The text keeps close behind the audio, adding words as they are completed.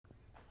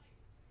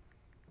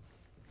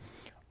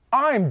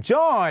I'm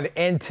John,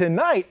 and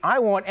tonight I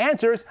want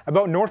answers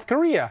about North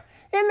Korea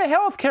and the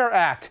Healthcare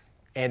Act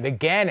and the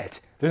Gannett.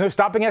 There's no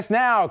stopping us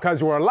now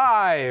because we're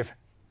live.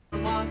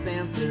 John wants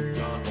answers.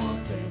 John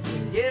wants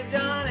answers. Give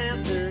John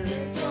answers.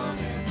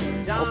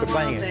 I hope they're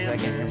playing it. I can't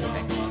hear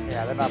anything.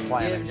 Yeah, they're not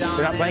playing it.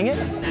 They're not playing it?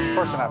 Of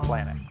course they're not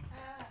playing it.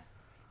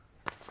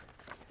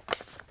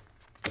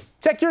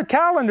 Check your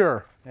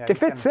calendar. Yeah,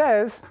 If it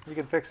says, You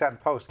can fix that in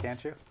post,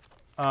 can't you?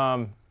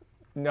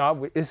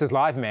 no, this is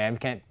live, man. We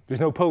can't.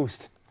 There's no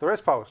post. There is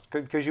post,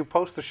 because you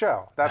post the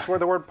show. That's where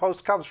the word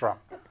post comes from.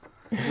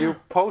 You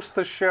post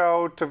the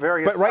show to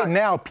various But right sites.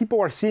 now,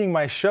 people are seeing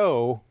my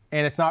show,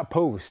 and it's not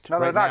post. No,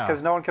 they're right not, now.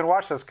 because no one can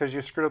watch this because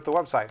you screwed up the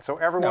website. So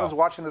everyone No. is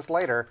watching this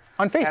later.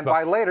 On Facebook. And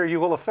by later, you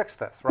will have fixed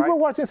this, right? People are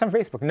watching this on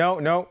Facebook.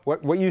 No.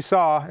 What you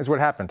saw is what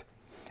happened.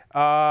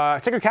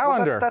 Check your Well,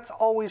 calendar. that's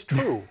always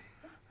true.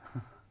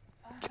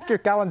 Check your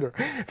calendar.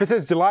 If it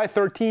says July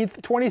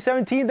 13th,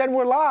 2017, then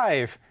we're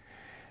live.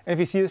 And if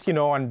you see this,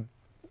 on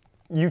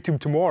YouTube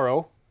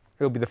tomorrow,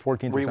 it'll be the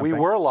 14th or we something.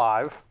 were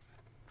live.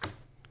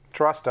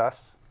 Trust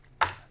us.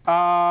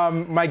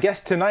 My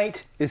guest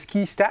tonight is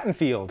Keith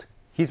Statenfield.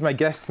 He's my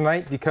guest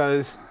tonight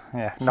because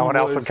Yeah, no one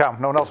else would come.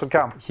 No one else would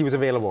come. he was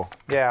available.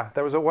 Yeah,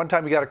 there was one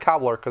time you got a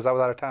cobbler because I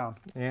was out of town.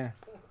 Yeah.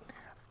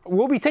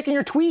 We'll be taking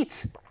your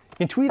tweets. You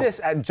can tweet us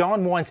at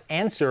John Wants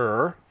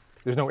Answer.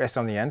 There's no S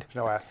on the end.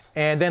 No S.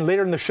 And then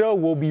later in the show,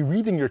 we'll be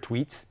reading your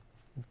tweets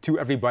to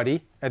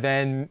everybody, and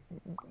then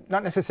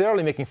not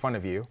necessarily making fun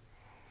of you,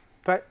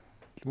 but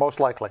Most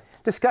likely.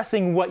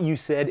 discussing what you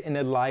said in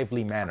a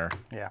lively manner.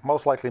 Yeah,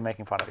 most likely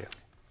making fun of you.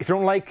 If you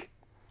don't like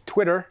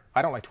Twitter,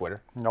 I don't like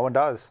Twitter, No one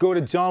does. go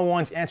to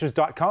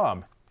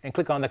johnwantsanswers.com and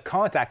click on the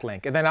contact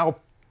link, and then I'll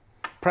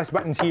press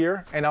buttons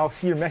here, and I'll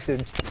see your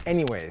message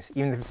anyways,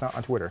 even if it's not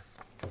on Twitter.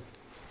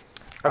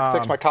 I have to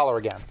fix my collar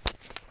again.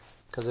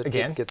 Because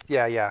Again?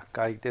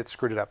 it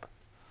screwed it up.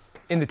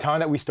 In the time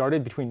that we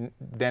started between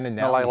then and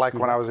now. Like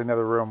when I was in the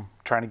other room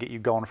trying to get you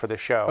going for this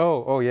show.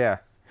 Oh yeah.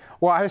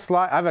 Well, I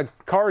have a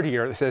card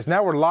here that says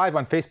now we're live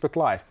on Facebook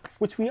Live,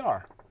 which we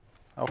are.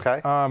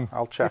 Okay,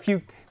 I'll check. If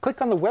you click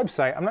on the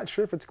website, I'm not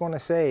sure if it's going to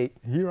say,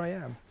 here I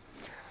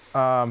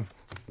am.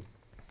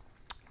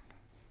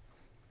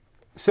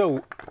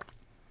 So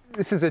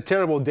this is a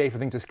terrible day for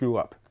things to screw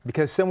up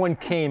because someone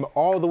came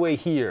all the way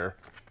here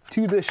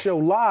to the show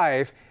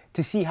live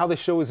to see how the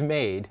show is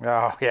made,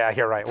 Oh, yeah,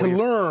 you're right. to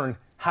learn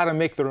how to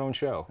make their own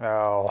show.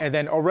 Oh. And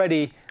then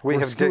already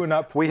we're screwing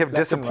up. We have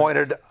left and right.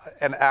 disappointed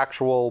an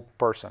actual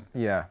person.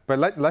 Yeah, but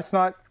let's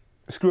not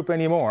screw up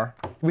anymore.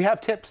 We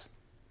have tips.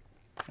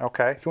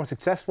 Okay. If you want a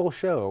successful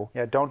show,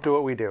 Yeah, don't do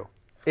what we do.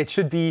 it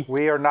should be,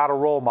 We are not a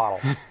role model.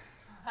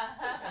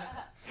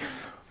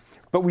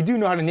 but we do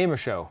know how to name a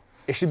show.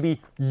 It should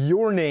be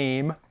your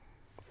name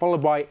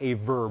followed by a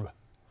verb,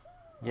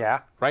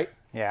 Yeah, right?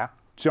 yeah.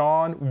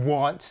 John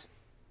wants,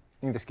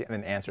 you can just get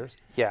an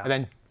answers. Yeah. And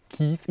then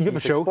Keith, you have a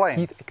Keith show, explains.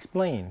 Keith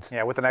explains.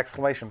 Yeah, with an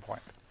exclamation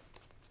point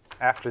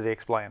after the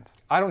explains.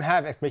 I don't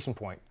have exclamation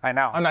point. I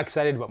know. I'm not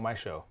excited about my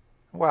show.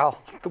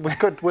 Well,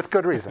 with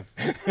good reason.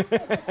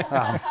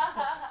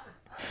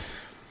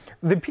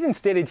 The opinions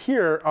stated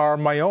here are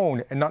my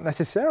own and not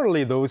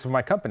necessarily those of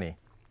my company.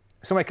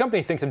 So my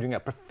company thinks I'm doing a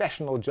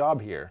professional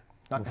job here.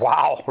 Not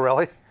Wow,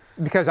 really?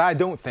 because I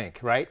don't think,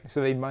 right?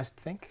 So they must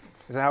think.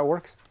 Is that how it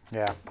works?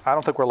 Yeah, I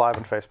don't think we're live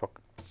on Facebook.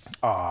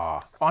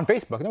 On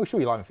Facebook. No, we should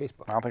be live on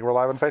Facebook. I don't think we're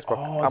live on Facebook.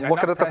 Oh, I'm did I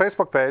looking not at the press-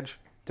 Facebook page.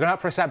 Did I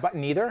not press that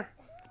button either?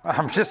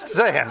 I'm just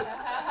saying.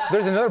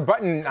 There's another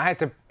button I had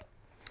to.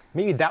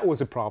 Maybe that was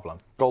a problem.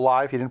 Go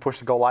live. You didn't push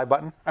the go live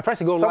button. I pressed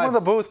the go Someone live. in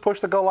the booth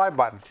pushed the go live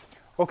button.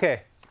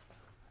 Okay.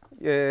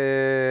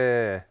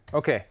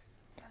 Okay.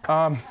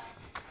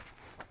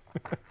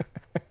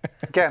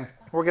 Again,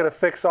 we're going to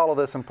fix all of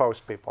this in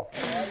post, people.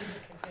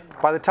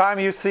 By the time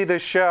you see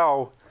this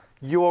show,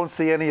 you won't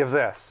see any of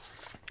this.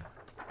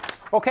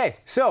 Okay.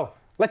 So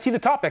let's see the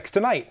topics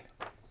tonight.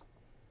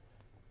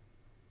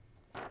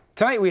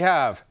 Tonight we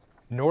have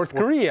North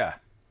Korea,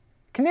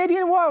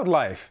 Canadian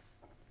wildlife,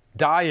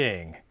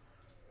 dying,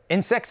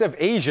 insects of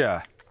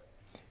Asia,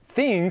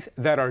 things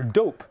that are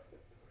dope,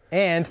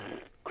 and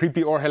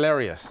creepy or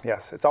hilarious.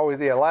 Yes, it's always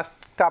the last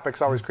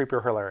topic's always creepy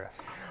or hilarious.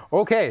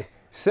 Okay.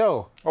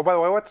 So Oh, by the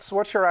way,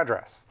 what's your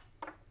address?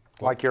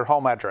 Like your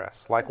home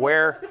address? Like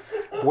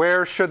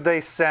where should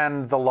they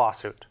send the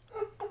lawsuit?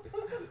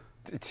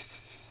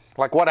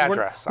 Like what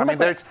address? we're not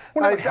gonna- there's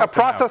we're not gonna a help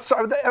them out. process.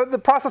 The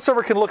process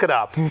server can look it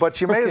up, but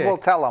you may as Okay. well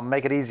tell them,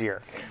 make it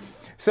easier.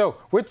 So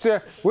which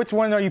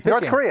one are you picking?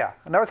 North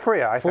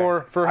Korea. I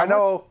think. For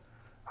how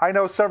I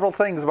know several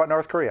things about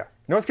North Korea.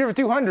 North Korea for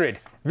 200.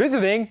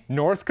 Visiting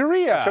North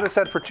Korea. Should have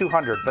said for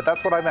 200, but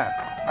that's what I meant.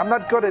 I'm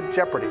not good at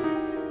Jeopardy.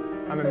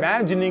 I'm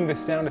imagining the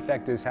sound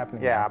effect is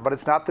happening. Yeah, but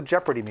it's not the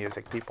Jeopardy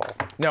music, people.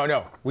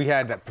 No. We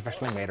had that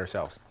professionally made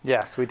ourselves.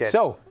 Yes, we did.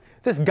 So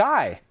this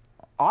guy,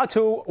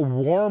 Otto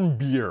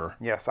Warmbier.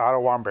 Yes,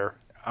 Otto Warmbier.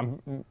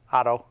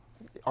 Otto.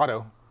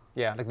 Otto.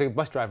 Yeah, like the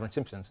bus driver in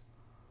Simpsons.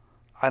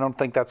 I don't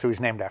think that's who he's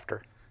named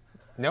after.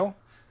 No?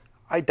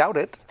 I doubt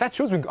it. That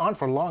show's been on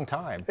for a long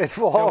time. It's,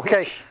 well,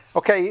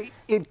 okay.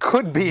 It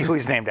could be who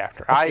he's named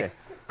after. Okay.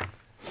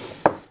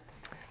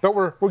 But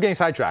we're getting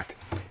sidetracked.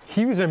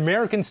 He was an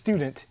American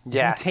student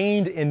Yes.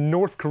 detained in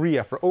North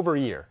Korea for over a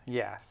year.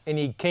 Yes. And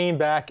he came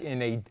back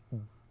in a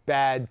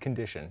bad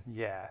condition.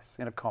 Yes,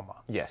 in a coma,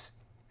 Yes.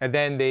 And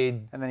then they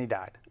and then he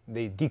died.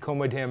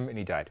 decomed him and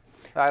he died.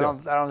 I So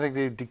don't think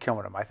they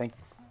decomed him. I think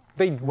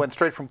They went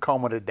straight from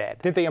coma to dead.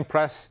 did they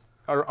impress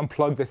or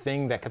unplug the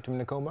thing that kept him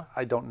in a coma?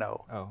 I don't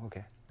know. Oh,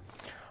 okay.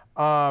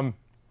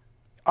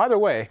 Either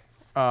way,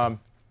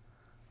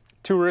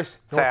 tourists,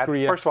 North Sad.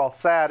 Korea. First of all,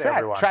 sad. Sad,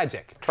 Everyone.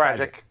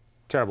 tragic,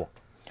 terrible.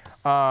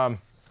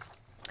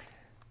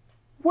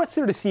 What's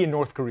there to see in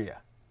North Korea?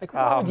 Like,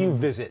 why would you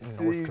visit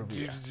North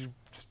Korea?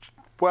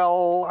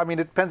 Well, I mean,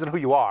 it depends on who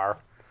you are.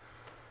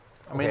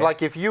 I mean, Okay.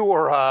 like if you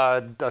were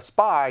a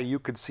spy, you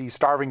could see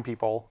starving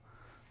people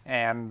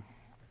and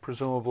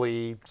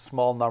presumably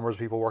small numbers of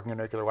people working on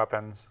nuclear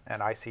weapons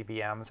and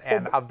ICBMs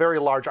and a very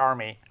large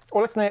army.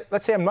 Or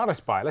let's say I'm not a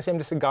spy. Let's say I'm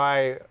just a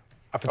guy,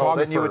 a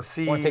photographer. Then you would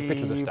see, want to take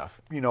pictures of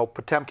stuff. you know,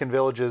 Potemkin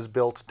villages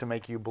built to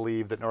make you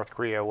believe that North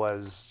Korea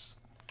was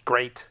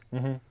great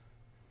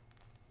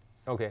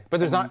Okay, but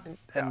there's not.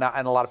 and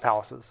a lot of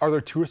palaces. Are there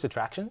tourist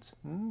attractions?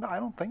 I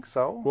don't think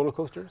so. Roller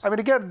coasters? I mean,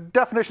 again,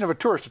 definition of a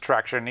tourist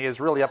attraction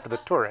is really up to the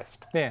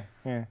tourist. Yeah,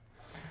 yeah.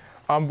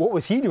 What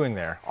was he doing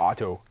there,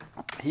 Otto?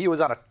 He was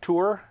on a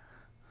tour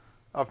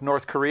of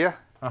North Korea.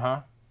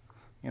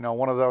 You know,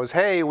 one of those,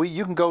 hey,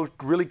 you can go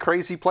really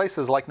crazy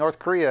places like North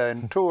Korea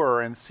and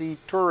tour and see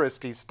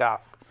touristy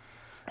stuff.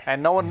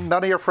 And none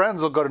of your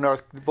friends will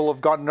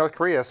have gone to North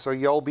Korea, so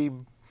you'll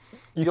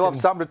have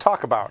something to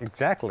talk about.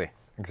 Exactly.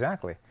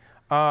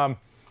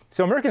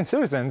 So American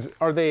citizens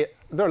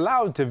they're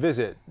allowed to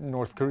visit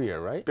North Korea,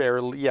 right?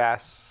 Barely,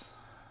 yes.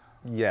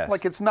 Yes.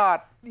 Like it's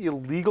not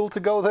illegal to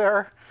go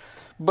there,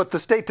 but the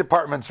State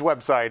Department's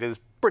website is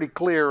pretty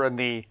clear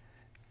in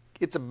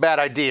it's a bad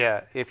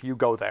idea if you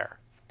go there.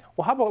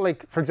 Well, how about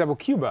like, for example,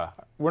 Cuba?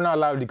 We're not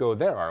allowed to go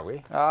there, are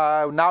we?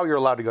 Now you're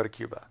allowed to go to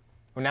Cuba.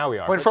 Well, now we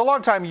are. I mean, for a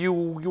long time, you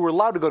were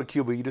allowed to go to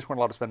Cuba, you just weren't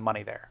allowed to spend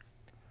money there.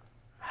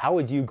 How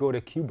would you go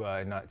to Cuba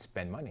and not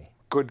spend money?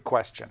 Good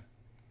question.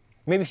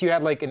 Maybe if you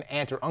had like an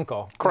aunt or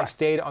uncle, and you Correct.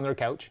 stayed on their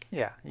couch,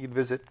 Yeah, you'd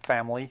visit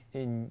family.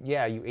 and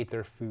yeah, you ate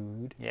their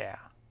food Yeah.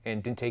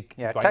 and didn't take.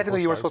 Yeah, buy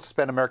technically you were supposed postcards. to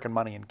spend American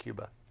money in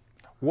Cuba.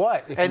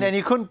 What? If And then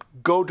you couldn't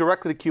go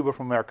directly to Cuba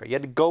from America. You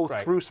had to go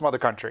Right. through some other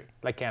country.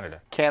 like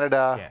Canada.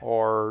 Canada Yeah.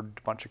 or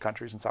a bunch of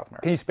countries in South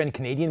America. Can you spend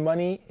Canadian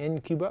money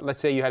in Cuba?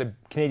 Let's say you had a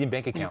Canadian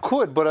bank You account.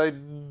 could, but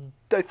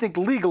I think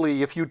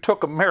legally, if you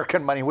took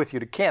American money with you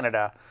to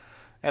Canada,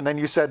 and then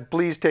you said,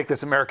 please take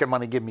this American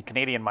money, give me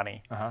Canadian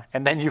money,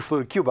 and then you flew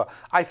to Cuba,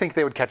 I think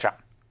they would catch on.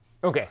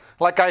 Okay.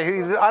 Like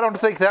I don't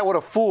think that would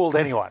have fooled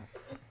anyone.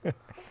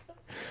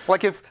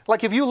 like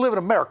if you live in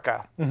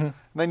America,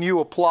 then you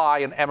apply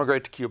and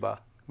emigrate to Cuba.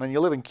 Then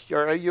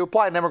you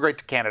apply and emigrate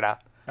to Canada.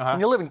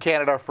 And you live in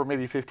Canada for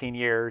maybe 15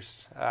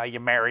 years. You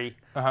marry.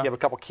 You have a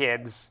couple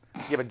kids.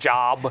 You have a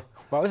job.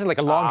 Well, this is like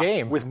a long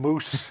game. With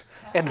moose,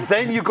 and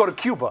then you go to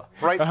Cuba,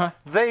 right?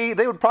 They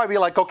would probably be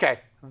like, okay,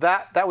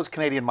 that was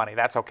Canadian money.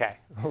 That's okay.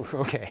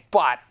 Okay.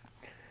 But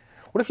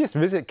What if you just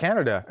visit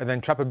Canada and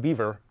then trap a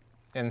beaver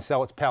and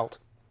sell its pelt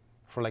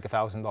for like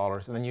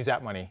 $1,000 and then use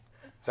that money?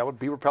 is that what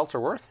beaver pelts are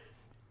worth?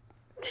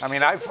 I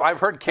mean, I've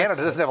heard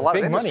Canada doesn't have a lot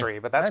of Big money. industry,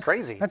 but that's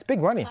crazy. That's big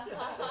money.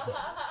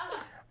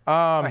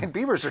 I mean,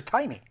 beavers are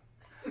tiny.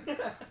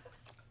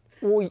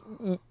 Well,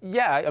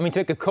 yeah. I mean, to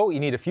make a coat, you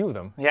need a few of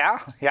them. Yeah,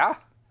 yeah.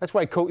 That's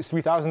why a coat is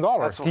 $3,000.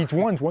 That's- Each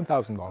one's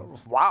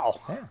 $1,000. Wow.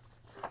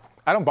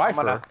 I don't buy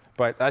fur, gonna-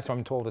 but that's what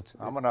I'm told. It's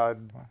I'm gonna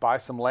buy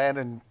some land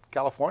in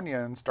California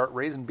and start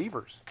raising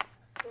beavers.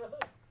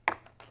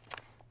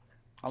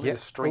 I'll need Yeah. a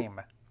stream.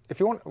 if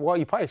you want. Well,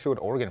 you probably should go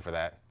to Oregon for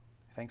that.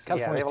 I think so. Yeah, they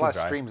California's have a lot too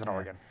of dry. streams in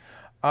Oregon.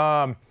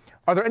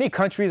 Are there any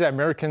countries that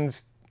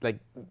Americans like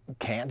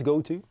can't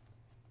go to?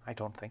 I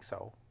don't think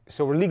so.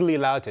 So we're legally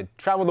allowed to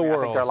travel the I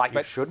world. think there are a lot you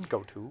but- shouldn't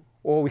go to.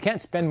 Well, we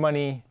can't spend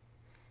money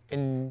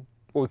in.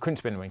 Well, we couldn't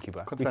spend money in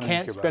Cuba. Couldn't We spend money in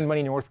can't Cuba. spend money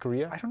in North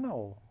Korea. I don't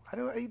know.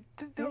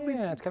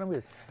 Yeah, it's kind of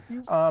weird.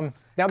 Now,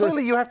 there's-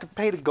 Clearly, you have to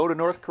pay to go to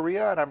North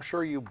Korea, and I'm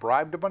sure you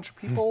bribed a bunch of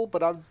people,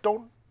 but I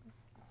don't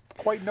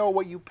quite know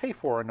what you pay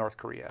for in North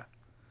Korea.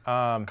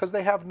 Because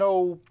they have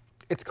no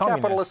it's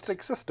communist.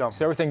 capitalistic system.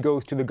 So everything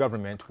goes to the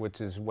government,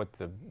 which is what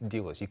the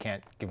deal is. You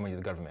can't give money to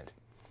the government,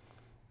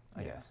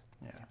 I guess.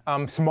 Yeah.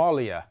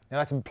 Somalia. Now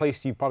that's a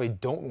place you probably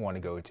don't want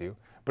to go to,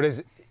 but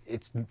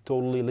it's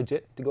totally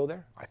legit to go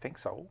there? I think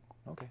so.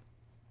 Okay.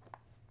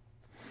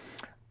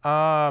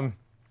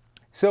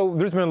 So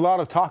there's been a lot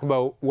of talk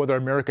about whether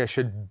America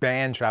should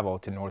ban travel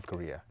to North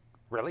Korea.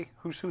 Really?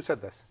 Who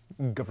said this?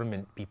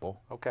 Government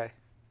people. Okay.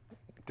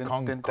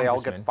 Didn't they all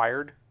get Congressmen.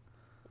 fired?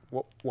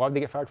 Well, why did they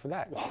get fired for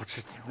that?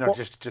 Well,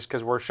 just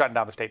because we're shutting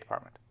down the State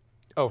Department.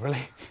 Oh, really?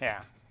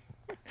 Yeah.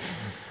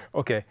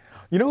 Okay.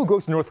 You know who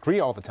goes to North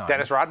Korea all the time?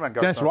 Dennis Rodman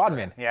goes Dennis to North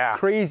Rodman. Korea. Yeah.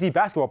 Crazy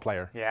basketball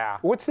player. Yeah.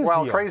 What's his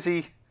well, deal?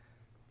 crazy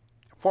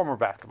former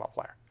basketball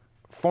player.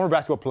 Former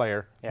basketball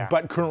player, Yeah.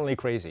 but currently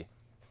crazy.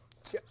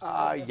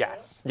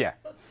 Yes, Yeah.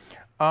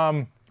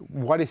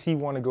 Why does he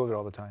want to go there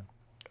all the time?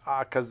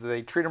 because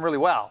they treat him really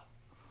well.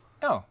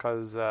 Oh,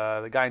 Because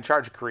the guy in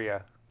charge of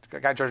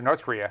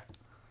North Korea,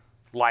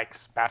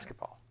 likes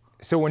basketball.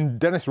 so when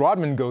Dennis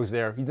Rodman goes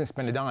there, he doesn't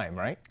spend a dime,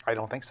 right? I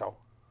don't think so.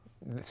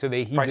 So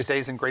he Probably just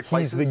stays in great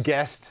he's the places.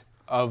 guest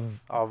of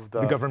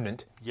the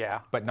government, Yeah,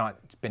 but not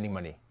spending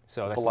money.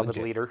 So that's beloved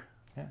legit. leader.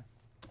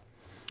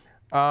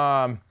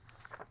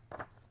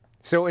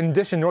 So in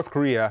addition to North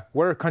Korea,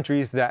 what are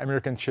countries that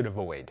Americans should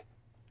avoid?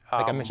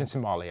 Like I mentioned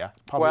Somalia.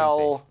 Probably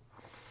Well,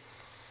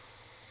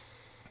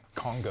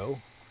 Congo.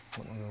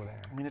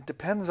 I mean, it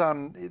depends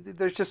on.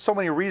 There's just so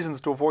many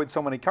reasons to avoid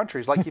so many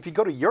countries. Like if you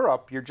go to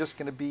Europe, you're just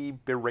going to be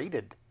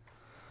berated.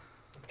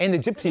 And the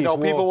gypsies. You know,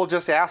 people will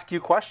just ask you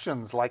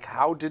questions like,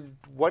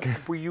 what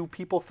were you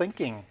people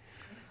thinking?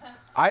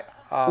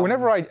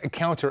 Whenever I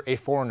encounter a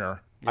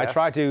foreigner, I Yes.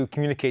 try to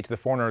communicate to the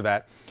foreigner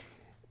that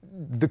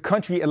the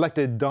country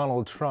elected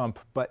Donald Trump,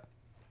 but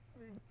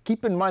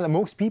keep in mind that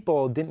most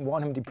people didn't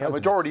want him to be The president.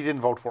 majority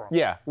didn't vote for him.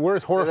 Yeah, we're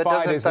as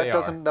horrified as they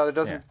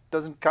are.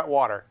 Doesn't cut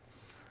water.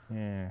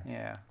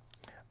 Yeah.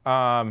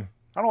 I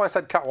don't know why I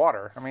said cut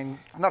water. I mean,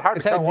 it's not hard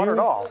to cut water at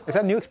all. Is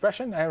that a new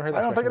expression? I haven't heard that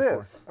I don't think it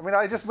expression is. I mean,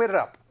 I just made it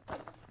up. before.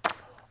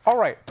 All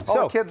right, All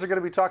so the kids are going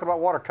to be talking about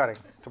water cutting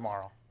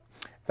tomorrow.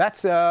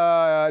 that's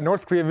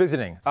North Korea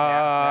visiting.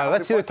 Yeah,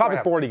 Let's see the points do I topic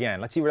have? board again.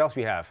 Let's see what else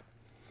we have.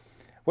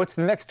 What's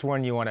the next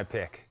one you want to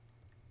pick?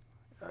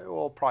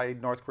 Well, probably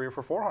North Korea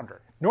for 400.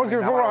 North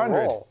Korea I'm on a 400.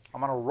 roll.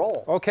 I'm on a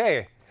roll.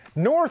 Okay,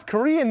 North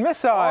Korean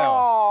missile.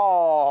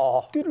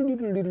 Oh.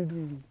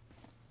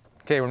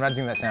 Okay, we're not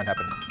doing that sound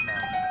happen.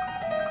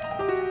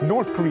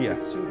 North Korea.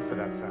 Sued for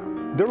that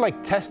sound. They're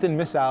like testing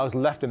missiles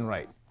left and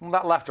right. Well,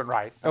 not left and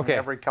right. I mean, Okay.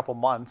 every couple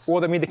months.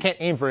 Well, I mean, they can't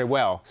aim very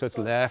well, so it's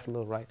left, a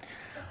little right.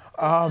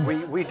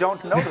 We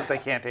don't know that they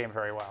can't aim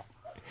very well.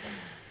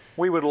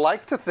 We would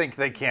like to think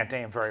they can't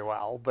aim very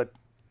well, but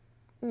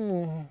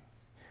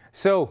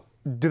So,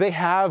 do they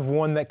have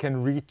one that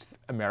can reach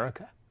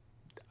America?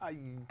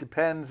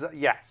 depends.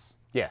 Yes.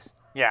 Yes.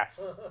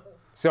 Yes.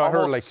 So I heard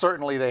Almost like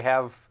certainly they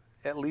have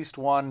at least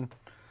one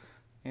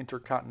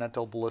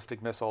intercontinental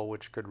ballistic missile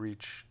which could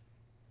reach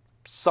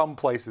some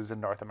places in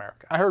North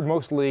America. I heard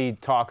mostly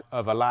talk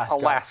of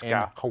Alaska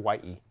and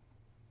Hawaii.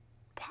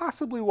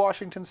 Possibly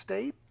Washington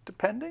State,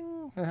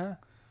 depending. I've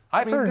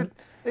I mean, heard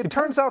it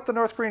turns out the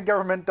North Korean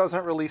government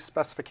doesn't release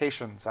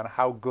specifications on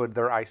how good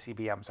their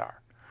ICBMs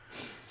are.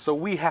 So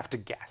we have to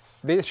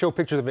guess. they just show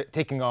pictures of it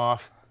taking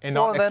off and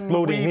Well, not and then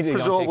exploding we immediately. on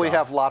presumably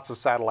takeoff. have lots of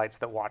satellites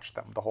that watch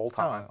them the whole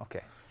time. Oh,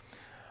 okay.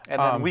 And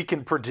then we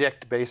can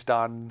predict based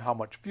on how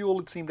much fuel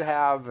it seemed to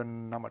have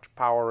and how much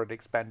power it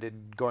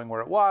expended going where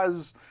it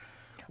was,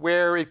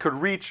 where it could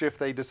reach if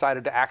they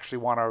decided to actually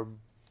want to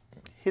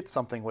hit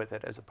something with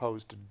it as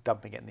opposed to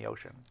dumping it in the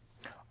ocean.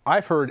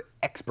 I've heard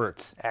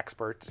experts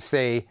Experts.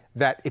 say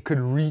that it could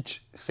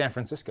reach San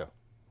Francisco.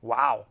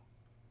 Wow.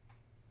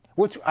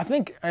 Which I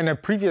think in a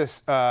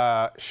previous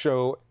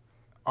show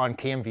on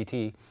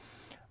KMVT,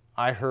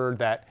 I heard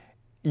that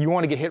you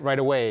want to get hit right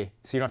away,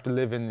 so you don't have to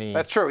live in the.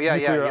 That's true. Yeah,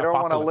 yeah. nuclear You don't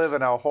want to apocalypse. live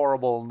in a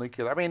horrible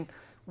nuclear. I mean,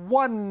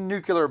 one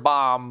nuclear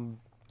bomb.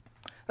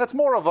 That's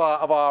more of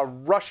a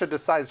Russia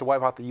decides to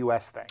wipe out the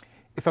U.S. thing.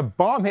 If a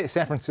bomb hit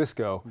San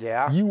Francisco,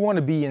 Yeah. you want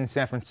to be in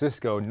San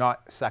Francisco,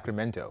 not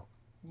Sacramento.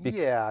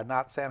 Yeah,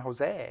 not San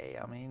Jose.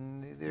 I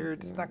mean,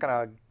 it's not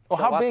going to Well,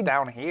 kill how us big-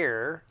 down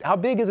here. How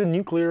big is a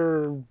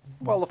nuclear?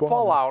 Well, the bomb?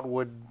 fallout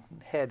would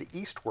head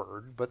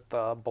eastward, but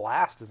the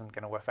blast isn't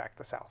going to affect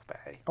the South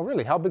Bay. Oh,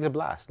 really? How big is a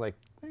blast? Like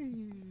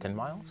 10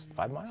 miles?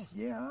 5 miles?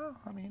 Yeah,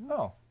 I mean,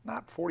 Oh.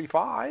 not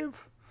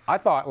 45. I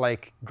thought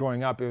like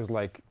growing up it was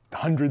like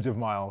hundreds of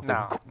miles.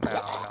 No, no,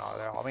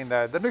 no. I mean,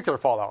 the nuclear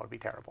fallout would be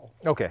terrible.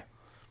 Okay.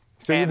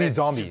 So you'd be it's-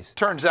 zombies.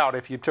 Turns out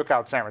if you took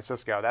out San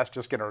Francisco, that's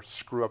just going to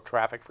screw up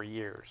traffic for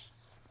years.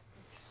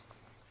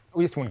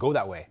 We just wouldn't go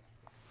that way.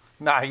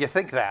 Nah, you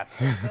think that,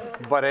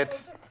 but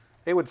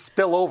it would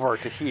spill over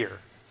to here.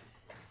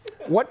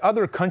 What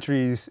other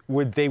countries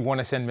would they want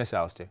to send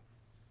missiles to?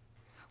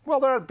 Well,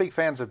 they're not big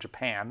fans of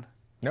Japan.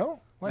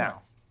 No? Why No.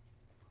 not?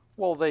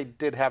 Well, they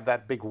did have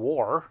that big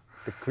war.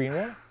 The Korean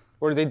War?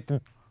 Or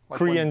did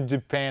Korea when and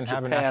Japan have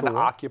an Japan actual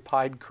war?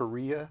 occupied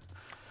Korea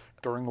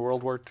during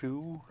World War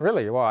II.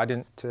 Really? Well, I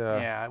didn't.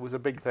 Yeah, it was a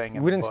big thing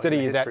in We the didn't book- study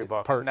in the that history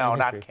books. part. No, in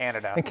not history.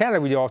 Canada. In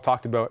Canada, we all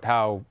talked about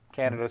how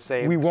Canada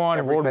saved we won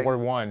everything. World War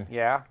One.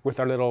 Yeah. With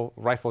our little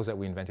rifles that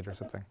we invented or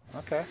something.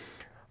 Okay.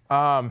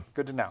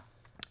 Good to know.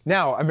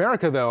 Now,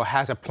 America though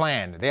has a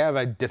plan. They have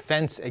a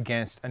defense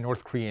against a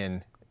North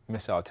Korean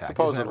missile attack.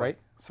 Supposedly. Isn't that right?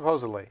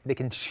 Supposedly. They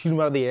can shoot them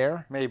out of the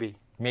air. Maybe.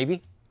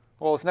 Maybe.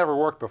 Well, it's never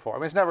worked before. I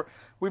mean,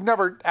 we've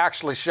never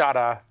actually shot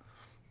a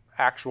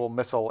actual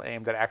missile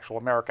aimed at actual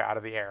America out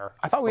of the air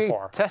I thought we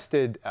before.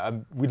 tested.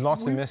 We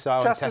launched a We've missile.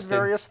 and tested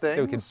various that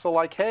we things. could- So,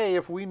 like, hey,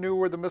 if we knew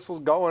where the missile's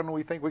going,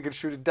 we think we could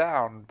shoot it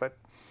down. But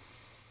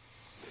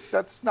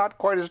that's not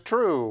quite as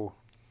true.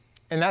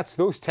 and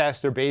those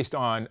tests are based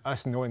on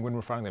us knowing when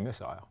we're firing the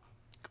missile.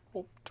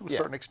 Well, to a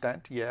certain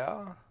extent,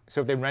 yeah.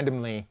 So if they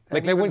randomly, And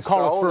like they even wouldn't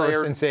call so, us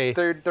first and say,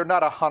 they're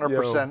not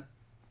 100%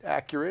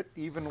 accurate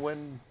even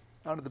when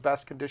under the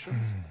best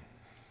conditions?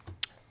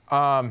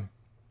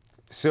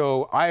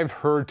 So I've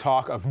heard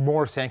talk of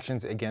more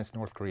sanctions against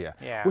North Korea,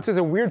 Yeah. which is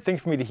a weird thing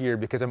for me to hear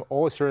because I'm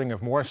always hearing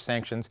of more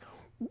sanctions.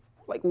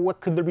 Like,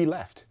 what could there be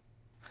left?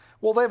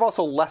 Well, they've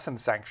also lessened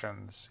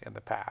sanctions in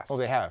the past. Oh,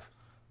 they have.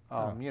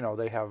 You know,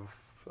 they have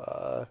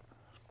the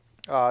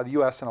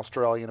U.S. and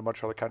Australia and a bunch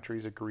of other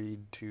countries agreed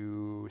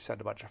to send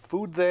a bunch of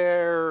food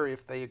there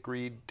if they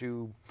agreed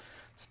to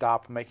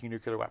stop making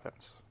nuclear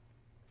weapons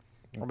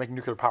or making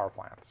nuclear power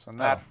plants. And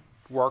that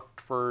worked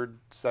for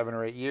 7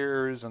 or 8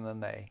 years, and then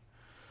they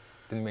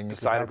Didn't mean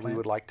nuclear power decided we plant?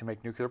 would like to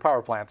make nuclear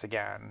power plants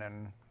again.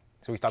 And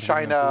So we stopped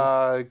giving them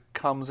China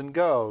comes and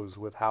goes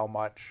with how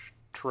much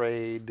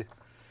trade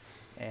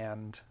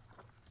and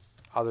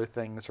other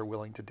things are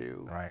willing to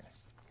do. food. Right.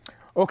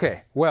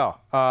 Okay. Well,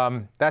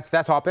 that's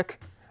that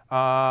topic.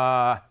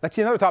 Let's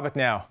see another topic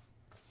now.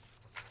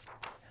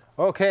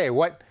 Okay.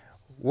 What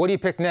do you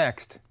pick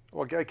next?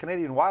 Well, get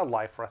Canadian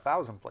wildlife for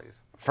 1,000, please.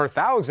 For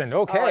 1,000.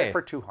 Okay. All right,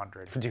 for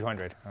 200. For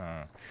 200.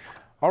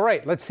 All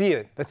right. Let's see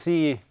it. Let's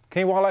see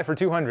Canadian wildlife for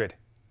 200.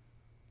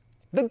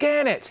 The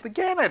gannet. The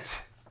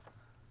gannet.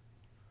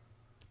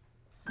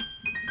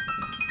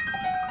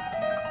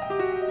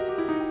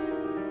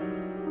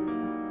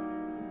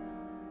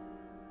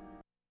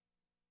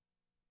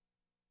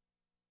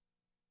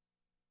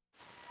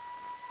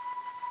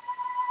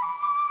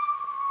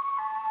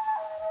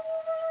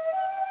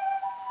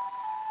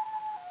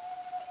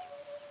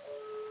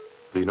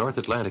 The North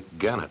Atlantic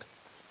gannet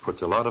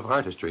puts a lot of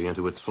artistry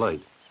into its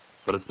flight,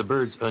 but it's the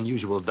bird's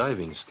unusual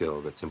diving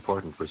skill that's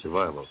important for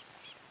survival.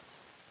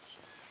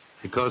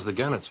 Because the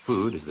gannet's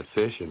food is the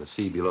fish in the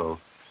sea below,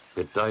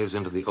 it dives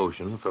into the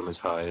ocean from as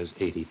high as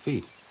 80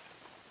 feet.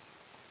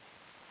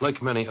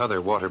 Like many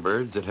other water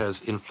birds, it has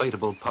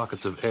inflatable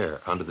pockets of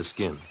air under the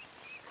skin.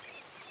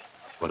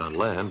 But on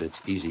land,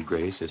 its easy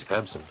grace is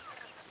absent.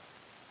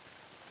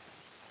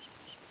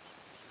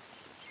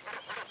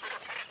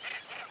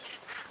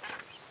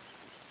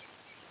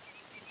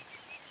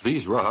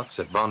 These rocks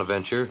at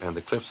Bonaventure and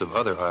the cliffs of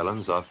other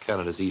islands off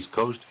Canada's east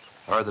coast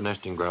are the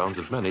nesting grounds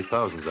of many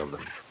thousands of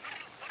them.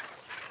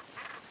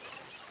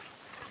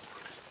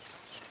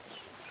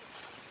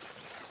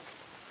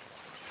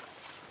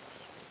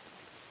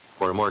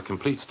 For a more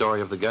complete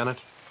story of the gannet,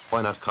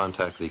 why not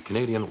contact the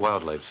Canadian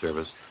Wildlife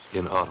Service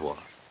in Ottawa?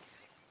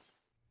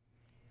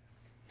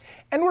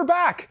 And we're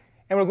back.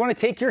 And we're going to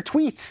take your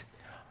tweets.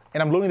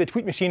 And I'm loading the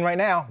tweet machine right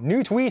now.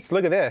 New tweets.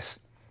 Look at this.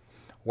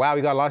 Wow,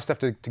 we got a lot of stuff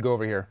to go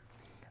over here.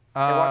 Hey,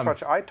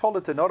 watch. I told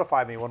it to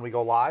notify me when we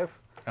go live.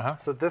 Uh-huh.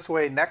 So this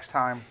way, next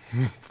time,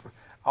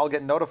 I'll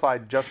get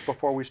notified just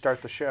before we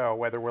start the show,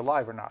 whether we're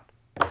live or not.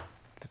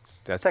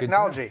 That's good to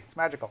know. Technology. It's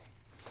magical.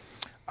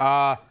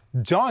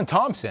 John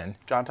Thompson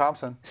John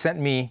Thompson. sent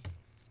me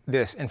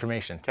this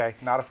information. Okay,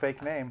 not a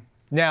fake name.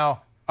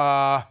 Now,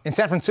 in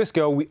San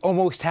Francisco, we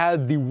almost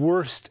had the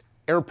worst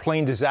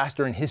airplane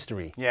disaster in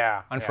history.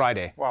 Yeah. On yeah.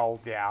 Friday. Well,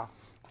 yeah.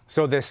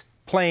 So this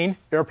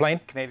airplane,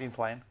 Canadian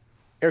plane.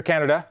 Air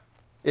Canada,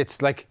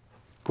 it's like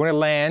going to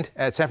land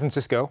at San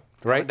Francisco,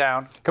 right?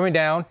 Coming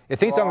down. It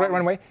thinks it's on the right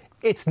runway.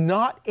 It's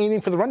not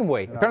aiming for the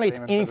runway. Apparently, it's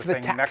aiming for the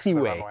thing next to the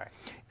taxiway. runway.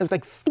 There's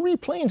like 3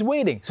 planes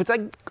waiting. So it's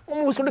like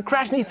almost going to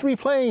crash into these 3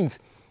 planes.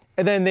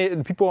 And then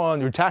the people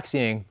on who are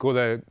taxiing go to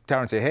the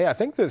tower and say, hey, I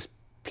think this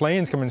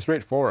plane's coming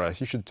straight for us.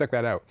 You should check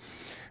that out.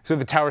 So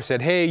the tower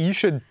said, hey, you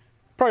should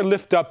probably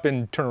lift up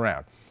and turn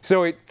around.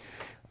 So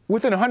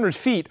within 100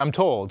 feet, I'm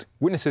told,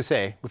 witnesses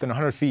say, within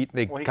 100 feet,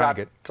 they Well, he kind got of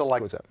get to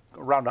like goes up.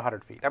 around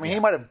 100 feet. I mean, he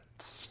might have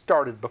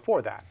started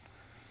before that.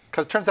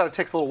 Because it turns out it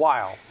takes a little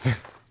while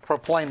for a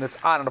plane that's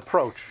on an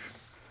approach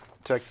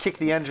to kick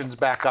the engines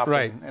back up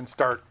Right. and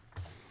start.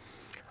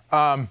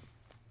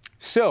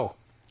 So,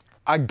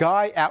 a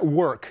guy at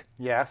work,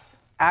 Yes.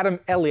 Adam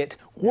Elliott,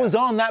 was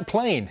on that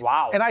plane.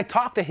 Wow. And I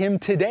talked to him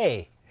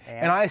today. And?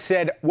 And I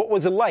said, what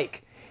was it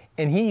like?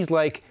 And he's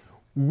like,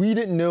 we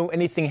didn't know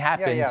anything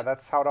happened Yeah,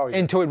 that's how it always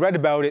is. until we read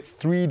about it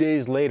 3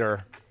 days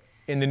later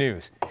in the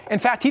news. In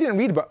fact, he didn't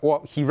read about,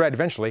 well, he read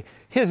eventually.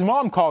 His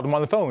mom called him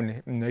on the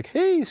phone and like,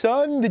 hey,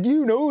 son, did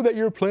you know that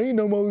your plane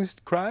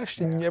almost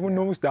crashed and everyone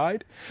almost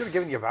died? Should have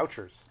given you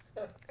vouchers.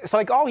 It's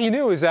like, all he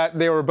knew is that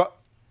they were,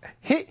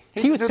 he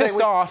was just knew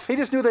pissed off. He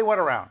just knew they went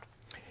around.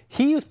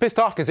 He was pissed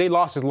off because they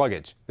lost his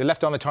luggage. They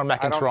left it on the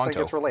tarmac I in don't Toronto.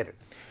 think it's related.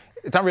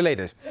 It's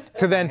unrelated.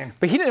 So then,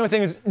 but he didn't know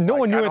anything. No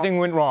one I knew don't- anything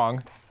went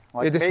wrong.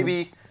 Like It just-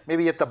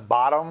 maybe at the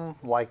bottom,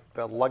 like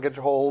the luggage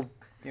hold,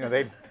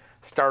 they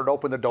started to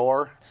open the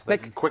door so they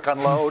could quick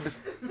unload,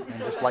 and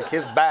just like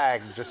his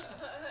bag, just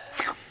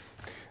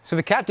So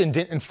the captain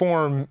didn't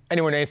inform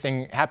anyone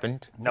anything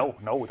happened. no,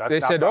 that's They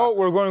not said, the- "Oh,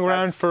 we're going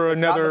around that's- for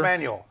that's not another the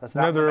manual. That's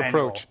not another the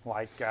manual. approach."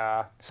 Like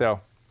So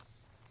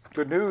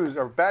good news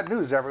or bad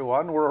news,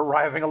 everyone. We're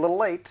arriving a little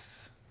late.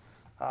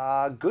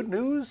 Good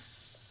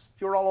news,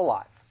 you're all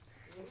alive.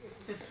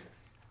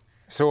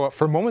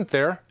 for a moment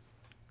there,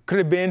 could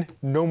have been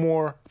no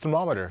more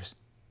thermometers.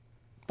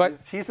 But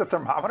He's the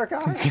thermometer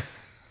guy.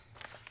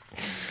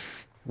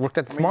 worked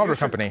at the I mean, thermometer you should-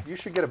 company. You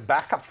should get a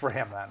backup for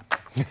him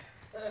then.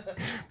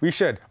 We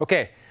should.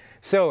 Okay.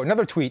 So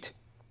another tweet.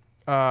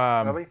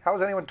 Really? How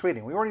is anyone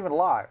tweeting? We weren't even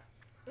live.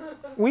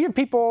 We have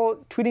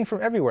people tweeting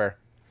from everywhere.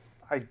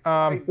 Again,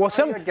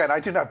 I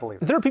do not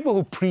believe it. There are people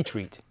who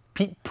pre-tweet.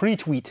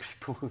 Pre-tweet.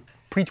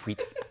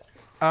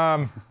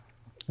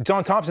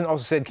 John Thompson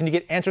also said, "Can you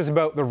get answers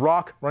about The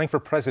Rock running for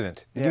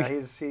president?" Yeah,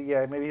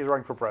 maybe he's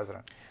running for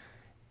president.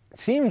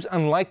 Seems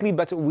unlikely, but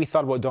that's what we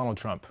thought about Donald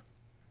Trump.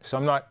 So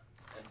I'm not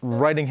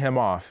writing him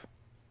off.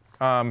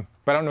 But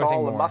I don't know anything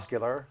Tall more. and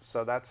muscular,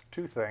 so that's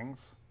two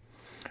things.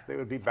 They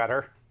would be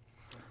better.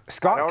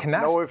 Scott I don't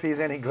Knaus- know if he's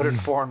any good at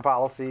foreign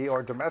policy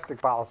or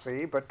domestic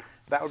policy, but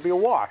that would be a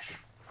wash.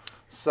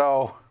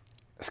 So,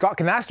 Scott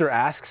Canaster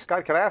asks,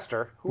 Scott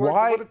Canaster,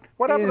 Why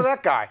what happened to is-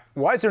 that guy?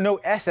 why is there no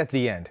S at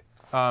the end?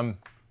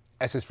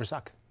 S is for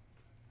suck.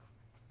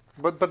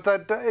 But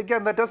that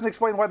again, that doesn't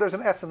explain why there's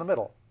an S in the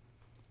middle.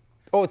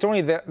 Oh, it's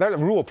only that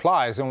rule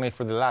applies only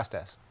for the last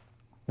S.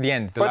 The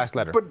end, the last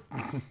letter. But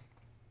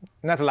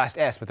Not the last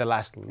S, but the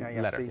last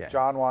yeah, letter. see, Yeah.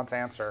 John wants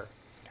answer.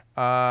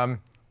 John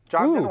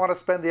didn't want to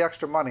spend the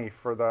extra money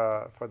for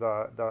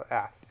the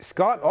S.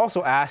 Scott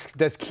also asks,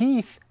 does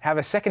Keith have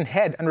a second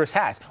head under his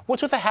hat?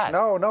 What's with the hat?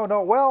 No.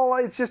 Well,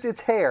 it's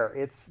hair.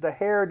 It's the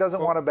hair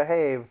doesn't want to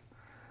behave.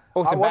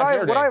 Oh, it's a bad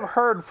hair day. What I've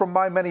heard from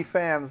my many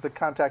fans that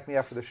contact me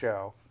after the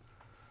show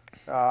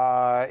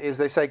is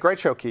they say, "Great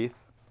show, Keith.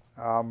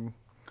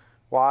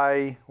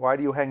 Why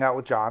do you hang out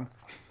with John?"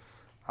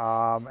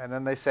 And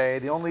then they say,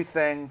 "The only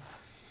thing,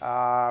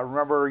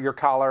 remember your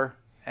collar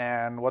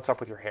and what's up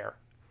with your hair."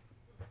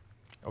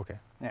 Okay.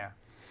 Yeah.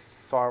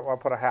 So I'll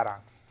put a hat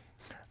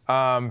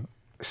on.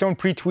 Someone A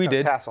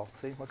pre-tweeted, tassel.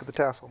 See, look at the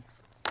tassel.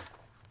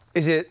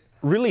 is it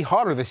really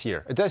hotter this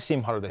year? It does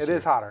seem hotter this It year.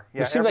 is hotter. Yeah,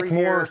 There seems like every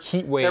more year-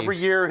 heat waves. Every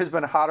year has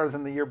been hotter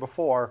than the year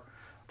before,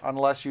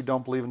 unless you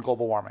don't believe in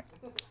global warming.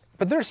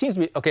 But there seems to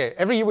be, okay,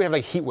 every year we have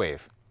like heat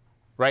wave,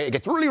 right? It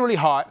gets really, really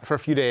hot for a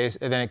few days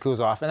and then it cools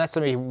off. And that's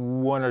maybe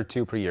 1 or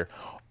 2 per year.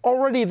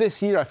 Already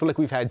this year, I feel like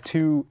we've had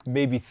 2,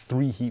 maybe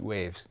 3 heat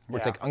waves where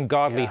it's Yeah. like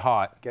ungodly Yeah.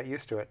 hot. Get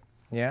used to it.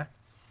 Yeah?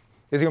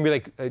 Is it going to be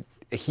like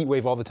a heat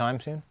wave all the time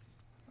soon?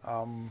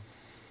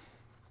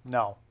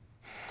 No.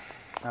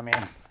 I mean,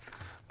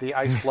 the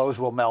ice floes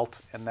will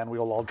melt and then we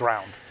will all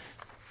drown.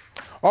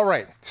 All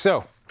right,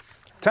 so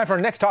time for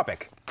our next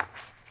topic.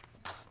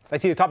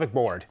 Let's see the topic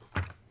board.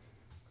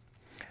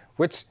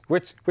 Which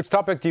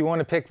topic do you want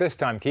to pick this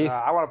time, Keith?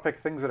 I want to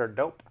pick things that are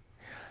dope.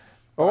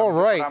 All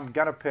right, But I'm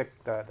going to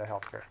pick the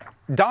healthcare thing.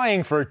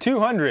 dying for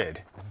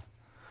 200.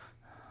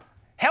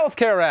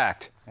 Healthcare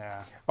Act.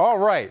 Yeah. All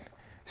right,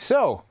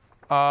 so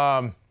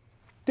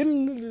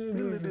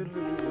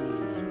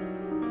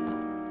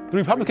the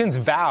Republicans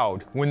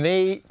vowed when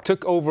they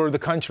took over the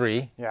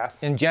country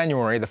Yes. in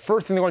January, the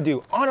first thing they want to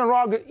do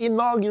on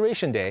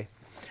Inauguration Day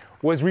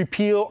was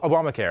repeal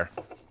Obamacare.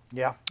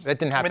 Yeah. That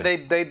didn't happen. I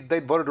mean, they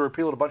voted to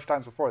repeal it a bunch of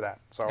times before that.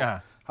 So Yeah.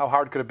 how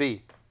hard could it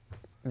be?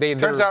 They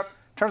Turns out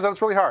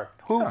it's really hard.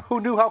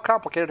 Who knew how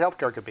complicated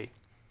healthcare could be?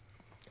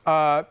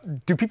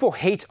 do people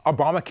hate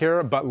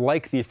Obamacare but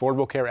like the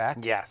Affordable Care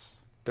Act?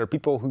 Yes. There are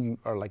people who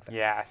are like that.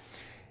 Yes.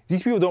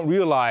 These people don't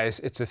realize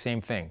it's the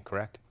same thing,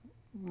 correct?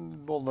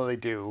 Well, no, they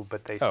do,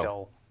 but they Oh.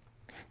 still.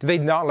 Do they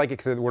not like it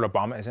because the word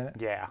Obama is in it?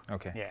 Yeah.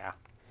 Okay. Yeah.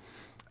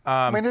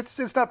 I mean,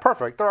 it's not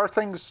perfect. There are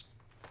things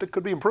that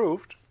could be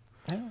improved.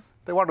 Yeah.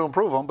 They want to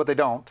improve them, but they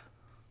don't.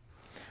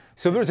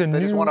 So there's a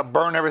They just want to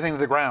burn everything to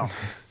the ground.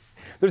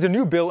 there's a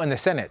new bill in the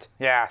Senate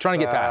Yeah. trying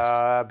to get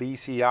passed.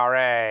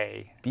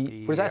 BCRA.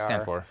 What does that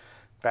stand for?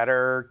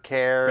 Better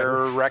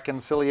Care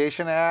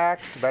Reconciliation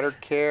Act. Better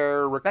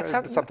Care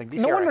something.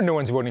 BCRA. No wonder no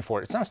one's voting for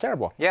it. It sounds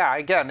terrible. Yeah.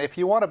 Again, if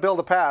you want a bill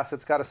to pass,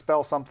 it's got to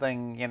spell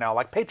something,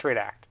 like Patriot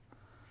Act.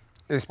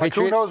 Is Like,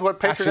 who Patriot knows what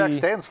Patriot Act actually-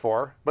 stands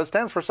for? But it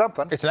stands for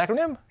something. It's an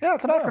acronym? Yeah,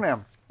 it's an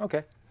acronym.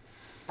 Okay.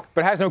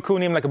 But it has no cool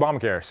name like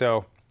Obamacare,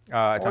 so it's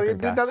not Well, going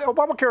to pass.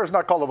 Obamacare is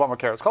not called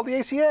Obamacare. It's called the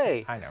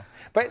ACA. I know.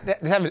 But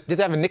does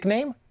it have a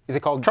nickname? Is it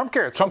called Trump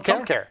Care. It's called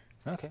Trump Care.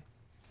 Okay.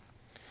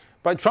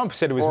 But Trump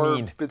said it was Or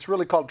mean. it's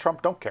really called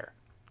Trump Don't Care.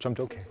 Trump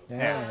don't care.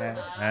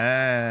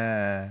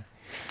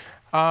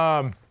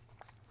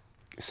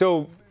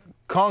 So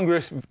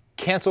Congress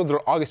canceled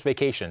their August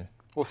vacation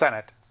Well,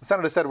 Senate. The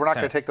Senate has said we're not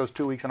going Senate. to take those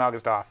 2 weeks in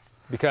August off.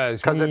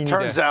 because Because we it need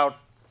turns to- out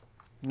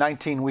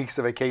 19 weeks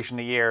of vacation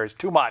a year is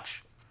too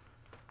much.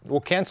 Will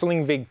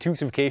canceling 2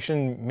 weeks of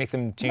vacation make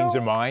them change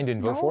their mind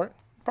and vote for it?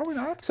 Probably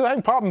not. So they're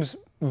having problems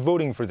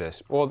voting for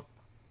this, or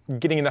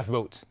getting enough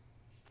votes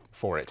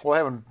for it.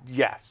 Well,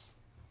 yes.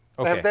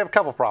 Okay. They have a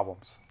couple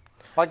problems.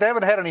 Like, they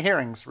haven't had any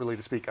hearings, really,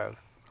 to speak of.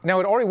 Now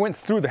it already went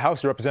through the House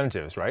of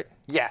Representatives, right?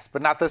 Yes,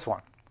 but not this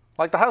one.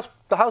 Like, the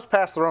House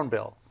passed their own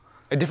bill.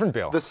 A different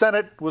bill. The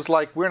Senate was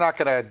like, we're not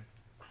going to,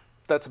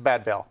 that's a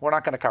bad bill. We're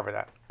not going to cover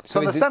that. So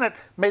they the did- Senate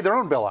made their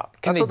own bill up.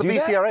 Can That's what they the do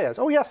that? BCRA is.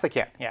 Oh, yes, they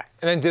can. Yes.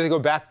 And then do they go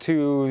back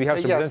to the House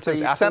of Yes, Representatives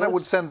the afterwards? Senate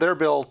would send their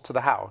bill to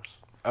the House.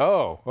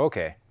 Oh,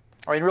 okay.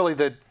 I mean, really,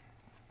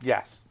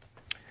 yes.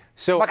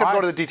 So I'm not going to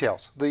go to the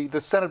details. The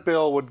Senate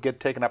bill would get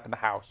taken up in the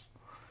House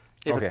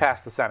if Okay. it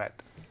passed the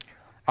Senate.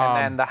 And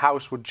then the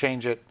House would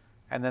change it,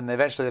 and then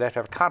eventually they'd have to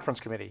have a conference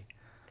committee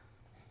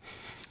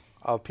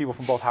of people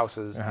from both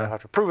houses that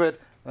have to approve it, and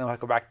then it'll have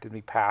to go back to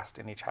be passed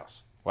in each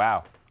house.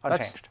 Wow.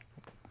 Unchanged.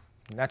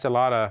 That's a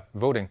lot of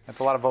voting. That's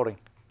a lot of voting.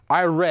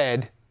 I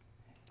read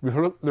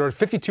there are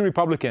 52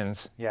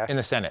 Republicans Yes. in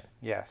the Senate.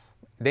 Yes.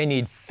 They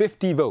need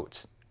 50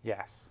 votes.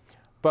 Yes.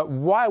 But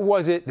why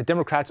was it the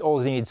Democrats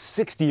always need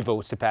 60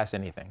 votes to pass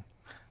anything?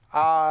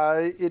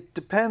 It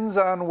depends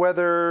on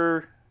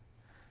whether,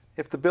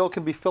 if the bill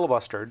can be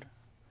filibustered,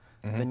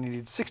 then you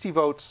need 60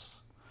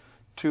 votes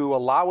to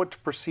allow it to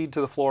proceed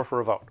to the floor for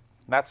a vote.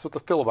 And that's what the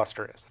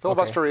filibuster is. The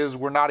filibuster is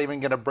we're not even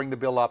going to bring the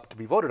bill up to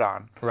be voted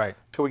on Right.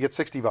 till we get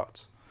 60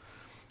 votes.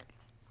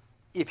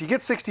 If you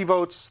get 60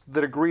 votes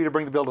that agree to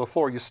bring the bill to the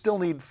floor, you still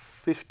need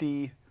 50.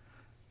 You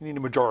need a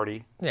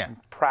majority. Yeah. In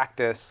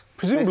practice,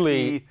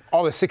 Presumably,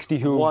 all the 60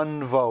 who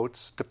 51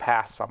 votes to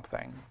pass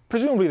something.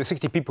 presumably the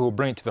 60 people who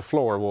bring it to the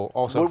floor will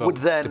also Would vote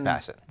then to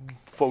pass it.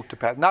 vote to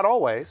pass. Not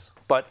always,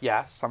 but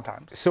yes,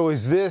 sometimes. So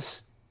is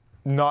this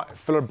not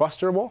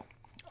filibusterable?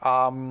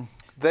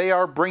 They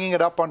are bringing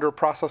it up under a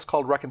process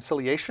called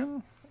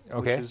reconciliation,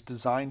 Okay. which is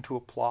designed to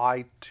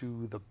apply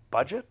to the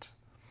budget.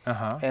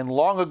 Uh-huh. And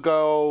long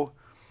ago,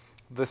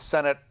 the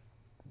Senate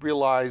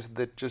realized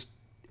that just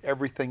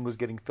everything was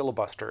getting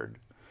filibustered.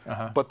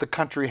 But the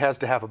country has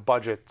to have a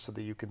budget so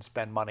that you can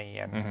spend money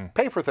and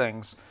pay for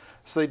things.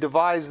 So they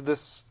devised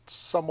this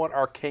somewhat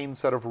arcane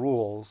set of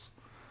rules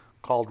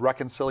called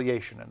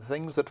reconciliation. And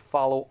things that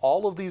follow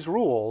all of these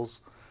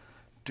rules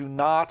do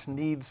not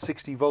need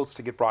 60 votes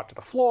to get brought to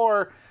the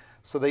floor.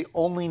 So they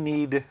only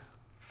need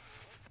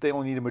a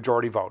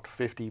majority vote,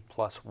 50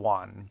 plus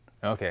 1,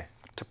 Okay.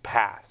 to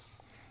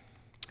pass.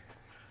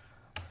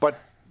 But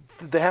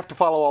they have to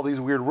follow all these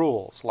weird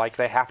rules, like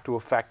they have to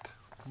affect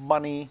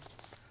money.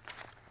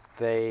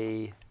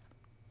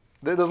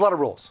 There's a lot of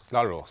rules. A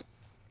lot of rules.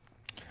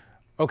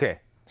 Okay.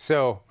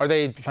 So are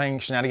they playing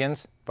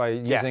shenanigans by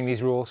using Yes.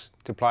 these rules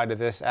to apply to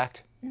this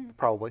act?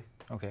 Probably.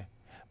 Okay.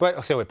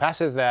 But so it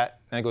passes that,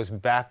 and it goes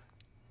back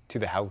to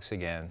the House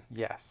again,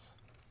 Yes.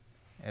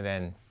 and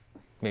then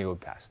maybe it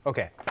would pass.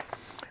 Okay.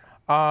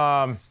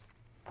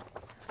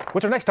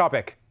 What's our next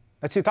topic?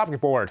 Let's see the topic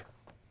board.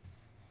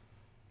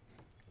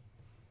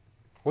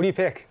 What do you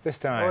pick this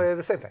time? Oh, yeah,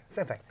 the same thing.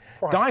 Same thing.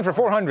 400. Dying for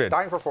 400.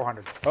 Dying for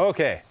 400.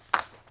 Okay.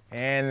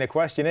 And the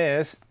question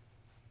is,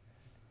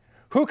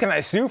 who can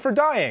I sue for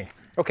dying?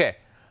 Okay.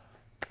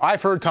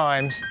 I've heard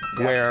times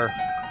where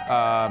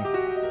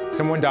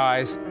someone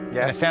dies and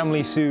a Yes.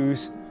 family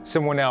sues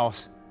someone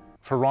else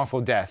for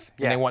wrongful death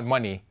and they Yes. want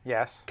money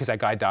Yes. because that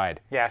guy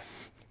died. Yes.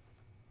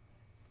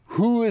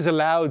 Who is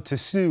allowed to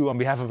sue on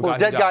behalf of a Well, guy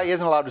the dead who guy died?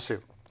 isn't allowed to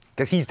sue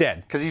Because he's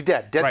dead. because he's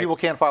dead. Dead Right. people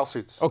can't file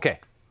suits. Okay.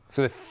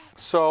 So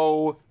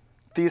So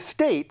the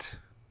estate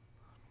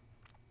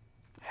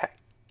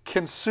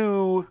can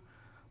sue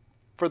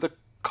for the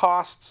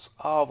costs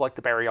of like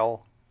the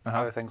burial,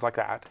 other things like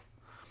that.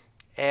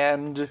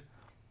 And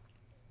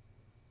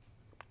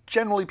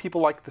generally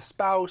people like the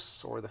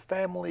spouse or the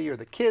family or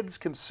the kids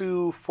can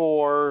sue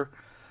for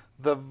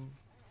the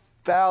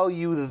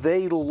value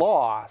they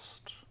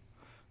lost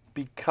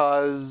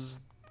because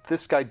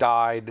this guy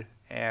died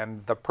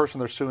and the person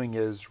they're suing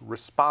is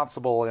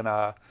responsible in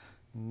a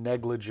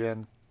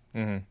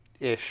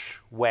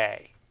negligent-ish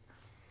way.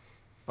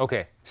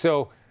 okay.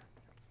 So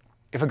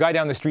if a guy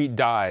down the street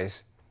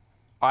dies,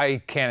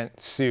 I can't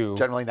sue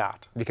Generally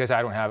not. because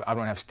I don't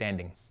have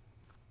standing.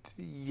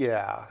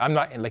 Yeah. I'm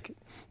not like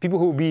people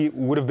who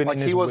would have been Like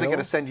in his he wasn't will.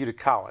 going to send you to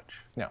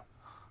college. No.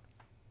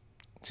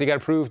 So you got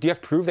to prove. Do you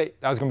have to prove that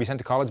I was going to be sent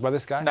to college by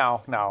this guy?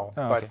 No. Oh,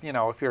 But, okay. you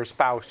know, if you're a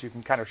spouse, you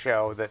can kind of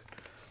show that,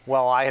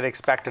 well, I had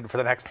expected for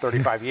the next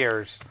 35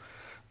 years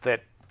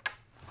that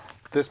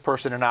this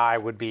person and I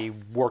would be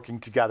working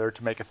together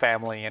to make a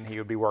family, and he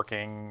would be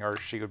working or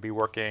she would be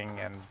working,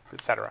 and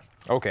et cetera.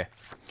 Okay.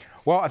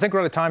 Well, I think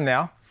we're out of time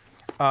now.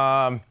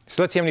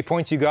 So let's see how many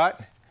points you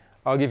got.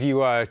 I'll give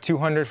you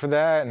 200 for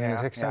that and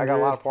 600. I got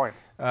a lot of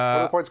points. What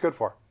are the points good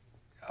for?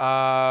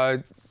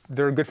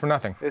 They're good for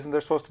nothing. Isn't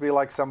there supposed to be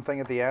like something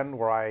at the end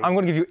where I'm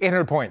going to give you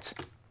 800 points.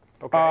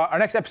 Okay. Our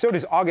next episode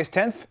is August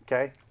 10th.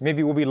 Okay.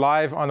 Maybe we'll be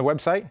live on the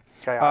website.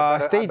 Okay.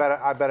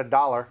 I bet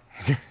 $1.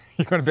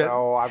 You're going to bet.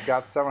 So I've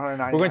got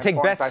 799 We're going to take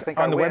points. bets I think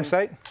on I the win.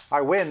 website.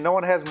 I win. No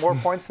one has more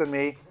points than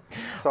me,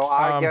 so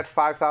I get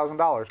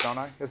 $5,000, don't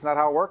I? Isn't that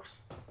how it works?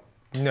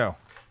 No.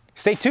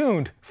 Stay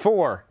tuned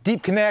for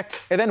Deep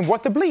Connect and then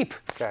What the Bleep.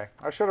 Okay.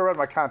 I should have read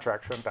my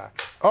contract, shouldn't I?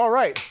 All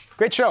right.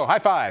 Great show. High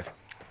five.